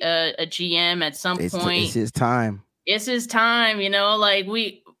be a GM at some point. It's his time. It's his time,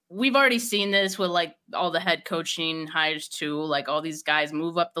 we've already seen this with all the head coaching hires too. All these guys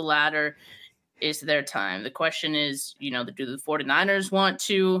move up the ladder. It's their time. The question is, do the 49ers want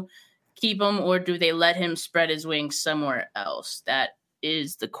to keep him, or do they let him spread his wings somewhere else? That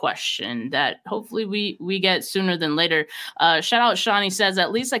is the question that hopefully we get sooner than later. Shout out Shawnee says,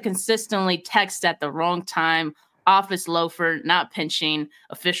 at least I consistently text at the wrong time. Office loafer, not pinching,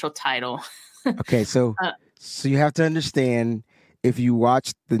 official title. Okay, so you have to understand, if you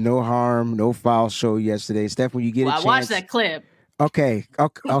watched the No Harm, No Foul show yesterday, Steph, when you get a chance. I watched that clip. Okay.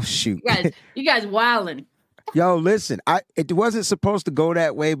 Oh, shoot. You guys wilding. Yo, listen, it wasn't supposed to go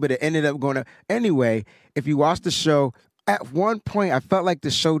that way, but it ended up going to. Anyway, if you watch the show, at one point, I felt like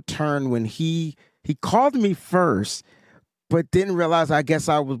the show turned when he called me first, but didn't realize, I guess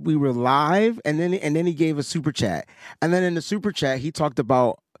we were live, and then he gave a super chat. And then in the super chat, he talked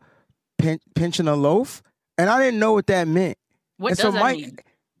about pinching a loaf, and I didn't know what that meant. What does that mean?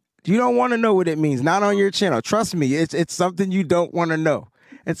 You don't want to know what it means. Not on your channel. Trust me, it's something you don't want to know.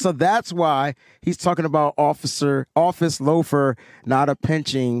 And so that's why he's talking about office loafer, not a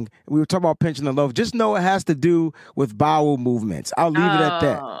pinching. We were talking about pinching the loaf. Just know it has to do with bowel movements. I'll leave it at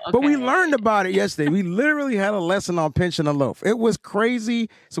that. Okay. But we learned about it yesterday. We literally had a lesson on pinching a loaf. It was crazy.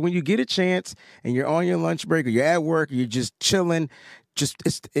 So when you get a chance and you're on your lunch break or you're at work or you're just chilling,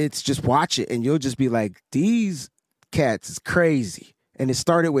 it's just watch it and you'll just be like, these cats is crazy. And it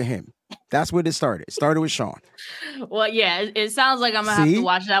started with him. That's what it started. It started with Sean. Well, yeah, it sounds like I'm gonna have to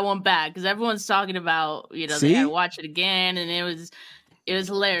watch that one back because everyone's talking about, they had to watch it again, and it was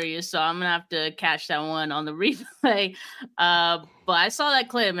hilarious. So I'm gonna have to catch that one on the replay. But I saw that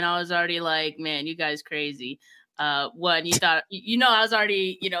clip and I was already like, man, you guys crazy. What you thought, I was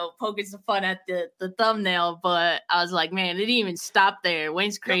already, poking some fun at the thumbnail, but I was like, man, it didn't even stop there.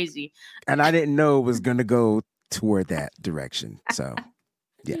 Wayne's crazy. And I didn't know it was gonna go toward that direction. So.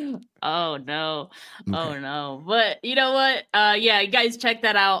 Yeah. Oh no. Okay. Oh no. But you know what? You guys check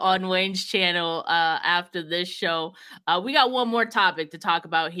that out on Wayne's channel after this show. We got one more topic to talk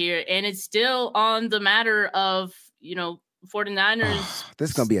about here, and it's still on the matter of, 49ers. This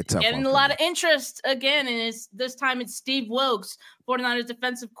is gonna be a tough getting one. A lot of interest again, and this time it's Steve Wilks, 49ers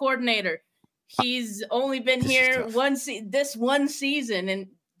defensive coordinator. He's only been here this one season, and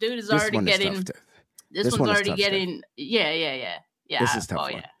dude is already getting this one's already getting Yeah. This is tough. Oh,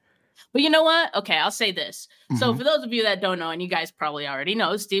 yeah. But you know what? Okay, I'll say this. So for those of you that don't know, and you guys probably already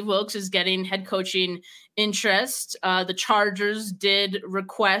know, Steve Wilks is getting head coaching interest. The Chargers did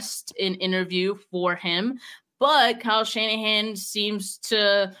request an interview for him, but Kyle Shanahan seems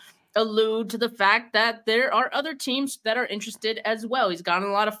to allude to the fact that there are other teams that are interested as well. He's gotten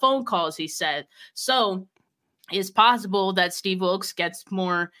a lot of phone calls, he said. So it's possible that Steve Wilks gets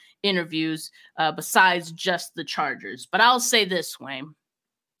more interviews besides just the Chargers. But I'll say this, Wayne.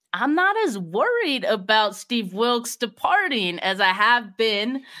 I'm not as worried about Steve Wilks departing as I have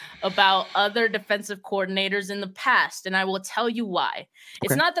been about other defensive coordinators in the past, and I will tell you why. Okay.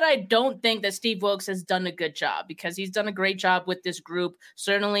 It's not that I don't think that Steve Wilks has done a good job, because he's done a great job with this group,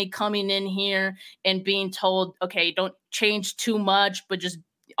 certainly coming in here and being told, okay, don't change too much, but just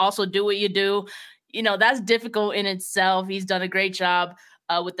also do what you do. That's difficult in itself. He's done a great job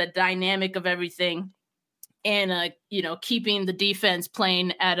with the dynamic of everything. And, keeping the defense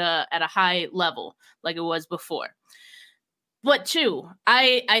playing at a high level like it was before. But two,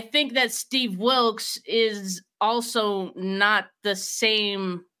 I think that Steve Wilks is also not the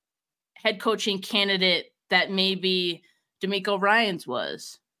same head coaching candidate that maybe DeMeco Ryans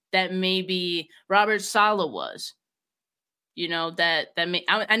was, that maybe Robert Saleh was.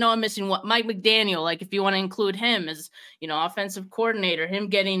 I know I'm missing Mike McDaniel, like if you want to include him as, offensive coordinator, him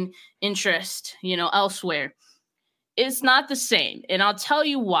getting interest, elsewhere. It's not the same. And I'll tell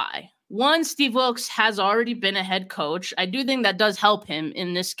you why. One, Steve Wilks has already been a head coach. I do think that does help him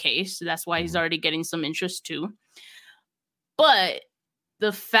in this case. That's why he's already getting some interest too. But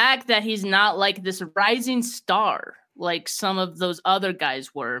the fact that he's not like this rising star, like some of those other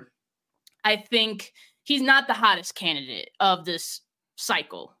guys were, I think he's not the hottest candidate of this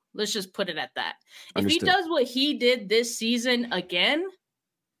cycle. Let's just put it at that. Understood. If he does what he did this season again,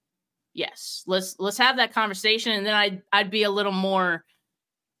 yes, let's have that conversation. And then I'd be a little more,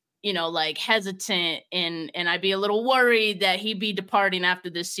 hesitant and I'd be a little worried that he'd be departing after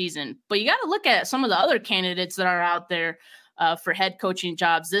this season. But you got to look at some of the other candidates that are out there for head coaching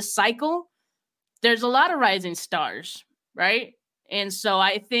jobs this cycle. There's a lot of rising stars, right? And so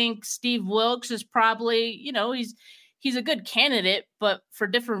I think Steve Wilks is probably, he's a good candidate, but for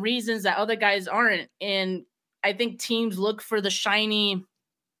different reasons that other guys aren't. And I think teams look for the shiny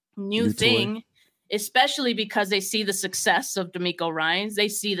new thing, toy. Especially because they see the success of DeMeco Ryans. They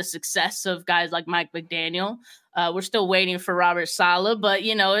see the success of guys like Mike McDaniel. We're still waiting for Robert Saleh, but,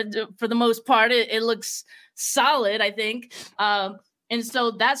 for the most part, it looks solid, I think. And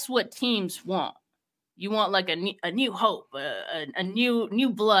so that's what teams want. You want like a new hope, a new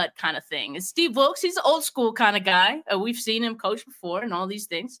blood kind of thing. And Steve Wilks, he's an old school kind of guy. We've seen him coach before and all these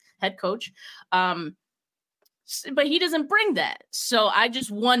things, head coach. But he doesn't bring that. So I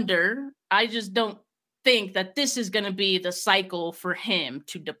just don't think that this is going to be the cycle for him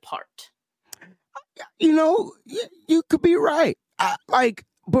to depart. You could be right.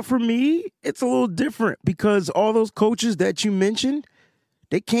 But for me, it's a little different because all those coaches that you mentioned,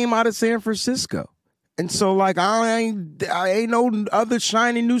 they came out of San Francisco. And so, I ain't no other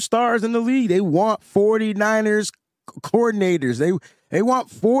shiny new stars in the league. They want 49ers coordinators. They want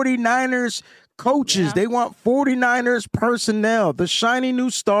 49ers coaches. Yeah. They want 49ers personnel. The shiny new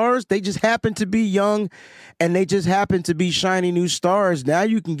stars, they just happen to be young and they just happen to be shiny new stars. Now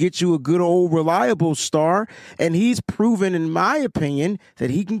you can get you a good old reliable star, and he's proven, in my opinion,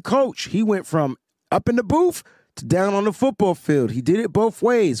 that he can coach. He went from up in the booth to down on the football field. He did it both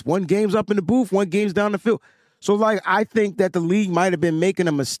ways. One game's up in the booth, one game's down the field. So, like, I think that the league might have been making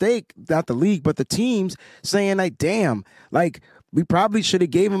a mistake, not the league, but the teams saying, like, damn, like, we probably should have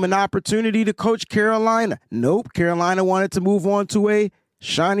gave him an opportunity to coach Carolina. Nope, Carolina wanted to move on to a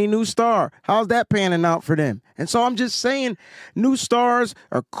shiny new star. How's that panning out for them? And so I'm just saying, new stars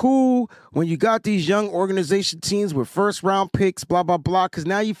are cool when you got these young organization teams with first-round picks, blah, blah, blah, because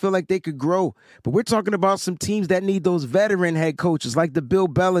now you feel like they could grow. But we're talking about some teams that need those veteran head coaches like the Bill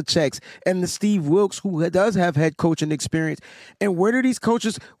Belichick's and the Steve Wilkes, who does have head coaching experience. And where do these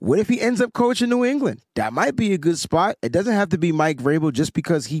coaches, what if he ends up coaching New England? That might be a good spot. It doesn't have to be Mike Vrabel just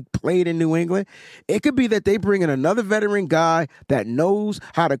because he played in New England. It could be that they bring in another veteran guy that knows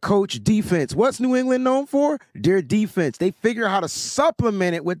how to coach defense. What's New England known for? Their defense. They figure out how to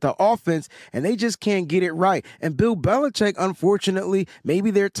supplement it with the offense, and they just can't get it right. And Bill Belichick, unfortunately, maybe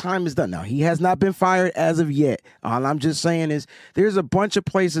their time is done. Now, he has not been fired as of yet. All I'm just saying is there's a bunch of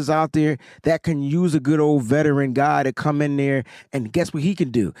places out there that can use a good old veteran guy to come in there, and guess what he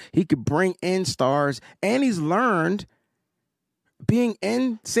can do? He could bring in stars, and he's learned, being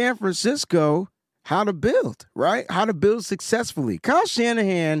in San Francisco, how to build, right? How to build successfully. Kyle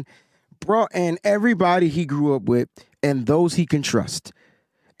Shanahan brought in everybody he grew up with and those he can trust.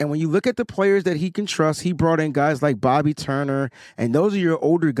 And when you look at the players that he can trust, he brought in guys like Bobby Turner, and those are your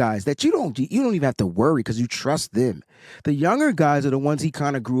older guys that you don't even have to worry because you trust them. The younger guys are the ones he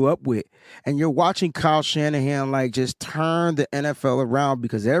kind of grew up with. And you're watching Kyle Shanahan like just turn the NFL around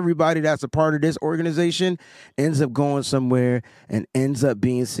because everybody that's a part of this organization ends up going somewhere and ends up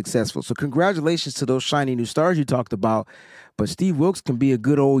being successful. So congratulations to those shiny new stars you talked about. But Steve Wilkes can be a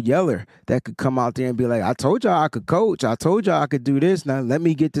good old yeller that could come out there and be like, I told y'all I could coach. I told y'all I could do this. Now let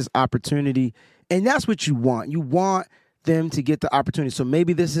me get this opportunity. And that's what you want. You want them to get the opportunity. So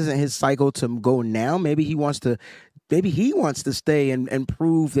maybe this isn't his cycle to go now. Maybe he wants to stay and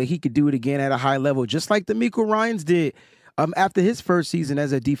prove that he could do it again at a high level, just like DeMeco Ryans did after his first season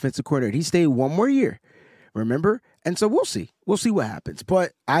as a defensive coordinator. He stayed one more year, remember? And so we'll see. We'll see what happens.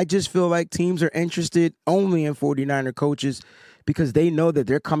 But I just feel like teams are interested only in 49er coaches because they know that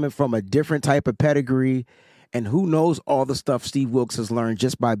they're coming from a different type of pedigree. And who knows all the stuff Steve Wilkes has learned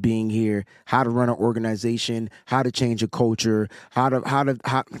just by being here, how to run an organization, how to change a culture, how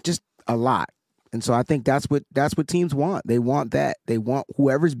just a lot. And so I think that's what teams want. They want that. They want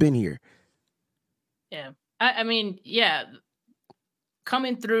whoever's been here. Yeah. I mean, yeah,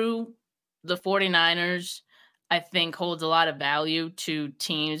 coming through the 49ers, I think holds a lot of value to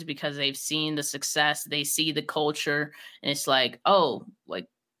teams because they've seen the success, they see the culture, and it's like, oh, like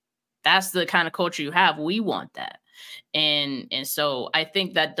that's the kind of culture you have. We want that. And so I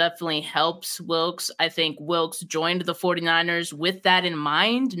think that definitely helps Wilkes. I think Wilkes joined the 49ers with that in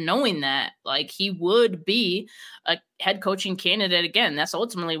mind, knowing that like he would be a head coaching candidate again. That's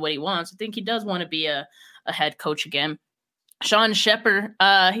ultimately what he wants. I think he does want to be a head coach again. Sean Shepard,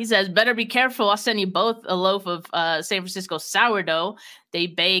 he says, better be careful. I'll send you both a loaf of San Francisco sourdough. They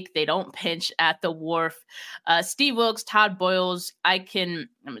bake, they don't pinch at the wharf. Steve Wilkes, Todd Boyles, I'm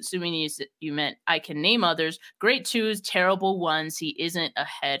assuming you meant I can name others. Great twos, terrible ones. He isn't a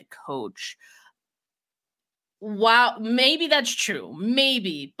head coach. Wow, maybe that's true.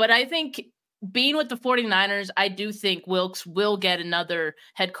 Maybe. But I think being with the 49ers, I do think Wilkes will get another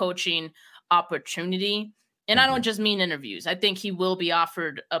head coaching opportunity. And I don't just mean interviews. I think he will be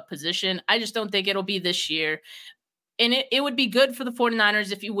offered a position. I just don't think it'll be this year. And it would be good for the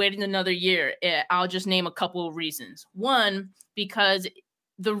 49ers if you waited another year. I'll just name a couple of reasons. One, because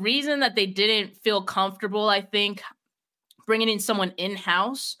the reason that they didn't feel comfortable, I think, bringing in someone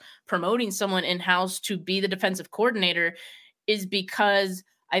in-house, promoting someone in-house to be the defensive coordinator is because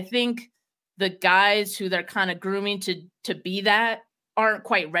I think the guys who they're kind of grooming to be that aren't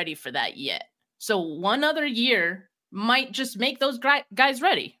quite ready for that yet. So one other year might just make those guys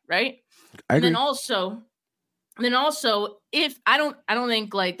ready, right? I agree. And then also, if I don't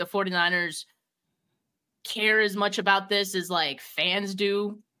think like the 49ers care as much about this as like fans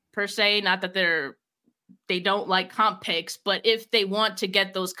do per se. Not that they don't like comp picks, but if they want to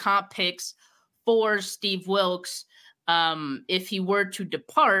get those comp picks for Steve Wilkes, if he were to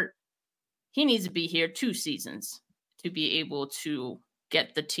depart, he needs to be here 2 seasons to be able to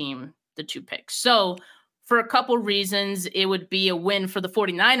get the team the 2 picks. So for a couple reasons, it would be a win for the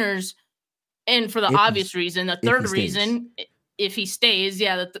 49ers. And for the obvious reason, the third reason, if he stays,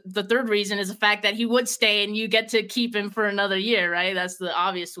 the third reason is the fact that he would stay and you get to keep him for another year, right? That's the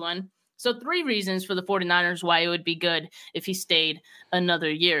obvious one. So 3 reasons for the 49ers why it would be good if he stayed another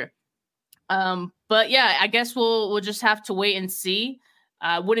year. But yeah, I guess we'll just have to wait and see.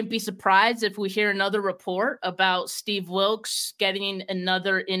 Wouldn't be surprised if we hear another report about Steve Wilks getting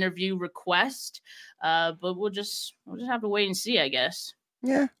another interview request. But we'll just have to wait and see, I guess.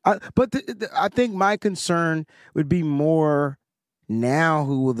 Yeah, but I think my concern would be more now.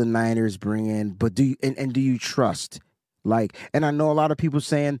 Who will the Niners bring in? But do you trust? Like, and I know a lot of people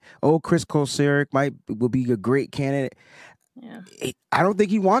saying, "Oh, Chris Kosaric will be a great candidate." Yeah, I don't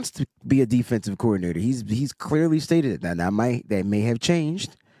think he wants to be a defensive coordinator. He's clearly stated it. Now that may have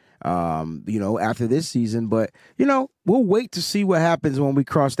changed, after this season. But we'll wait to see what happens when we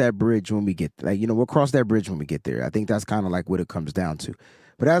cross that bridge when we get we'll cross that bridge when we get there. I think that's kind of like what it comes down to.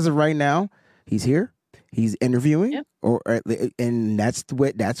 But as of right now, he's here. He's interviewing, yep. And that's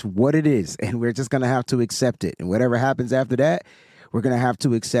what it is. And we're just gonna have to accept it. And whatever happens after that, we're going to have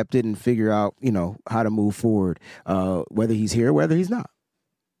to accept it and figure out, how to move forward, whether he's here, whether he's not.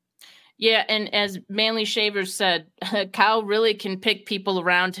 Yeah, and as Manly Shavers said, Kyle really can pick people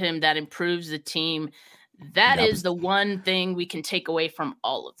around him that improves the team. That is the one thing we can take away from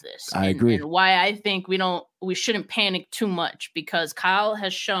all of this. I agree. And why I think we shouldn't panic too much, because Kyle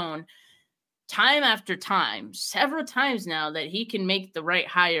has shown time after time, several times now, that he can make the right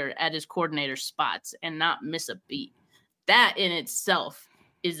hire at his coordinator spots and not miss a beat. That in itself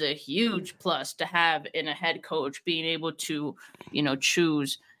is a huge plus to have in a head coach, being able to,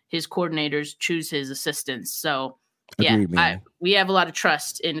 choose his coordinators, choose his assistants. So, Agreed, we have a lot of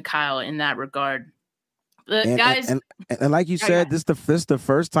trust in Kyle in that regard. But guys, and like you said, this is the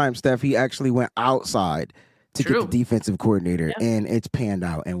first time, Steph, he actually went outside to get the defensive coordinator, and it's panned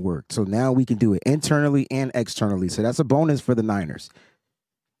out and worked. So now we can do it internally and externally. So that's a bonus for the Niners.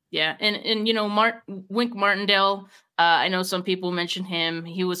 Yeah, and Wink Martindale, I know some people mention him.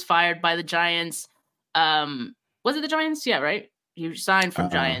 He was fired by the Giants. Was it the Giants? Yeah, right. He signed from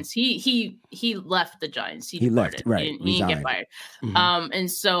Giants. He left the Giants. He left, right? He didn't get fired. Mm-hmm. And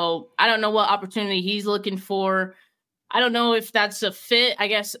so I don't know what opportunity he's looking for. I don't know if that's a fit. I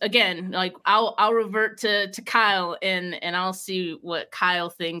guess again, like I'll revert to Kyle and I'll see what Kyle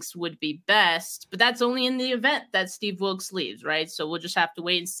thinks would be best. But that's only in the event that Steve Wilks leaves, right? So we'll just have to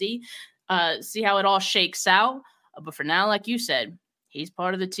wait and see how it all shakes out. But for now, like you said, he's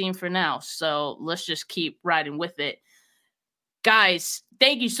part of the team for now. So let's just keep riding with it. Guys,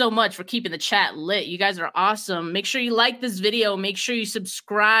 thank you so much for keeping the chat lit. You guys are awesome. Make sure you like this video. Make sure you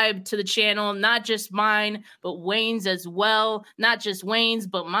subscribe to the channel, not just mine, but Wayne's as well. Not just Wayne's,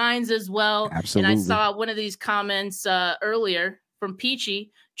 but mine's as well. Absolutely. And I saw one of these comments earlier from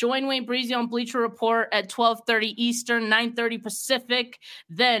Peachy. Join Wayne Breezie on Bleacher Report at 12:30 Eastern, 9:30 Pacific.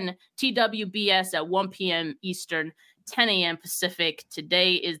 Then TWBS at 1 p.m. Eastern, 10 a.m. Pacific.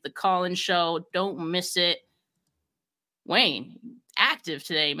 Today is the call-in show. Don't miss it. Wayne, active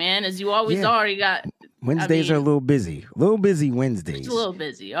today, man, as you always are. You got Wednesdays are a little busy. Wednesdays. Just a little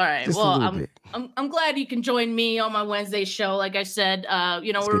busy. All right. Just well, I'm glad you can join me on my Wednesday show. Like I said,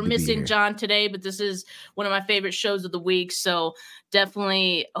 we're missing John today, but this is one of my favorite shows of the week. So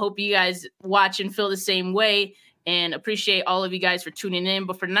definitely hope you guys watch and feel the same way, and appreciate all of you guys for tuning in.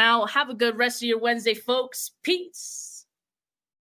 But for now, have a good rest of your Wednesday, folks. Peace.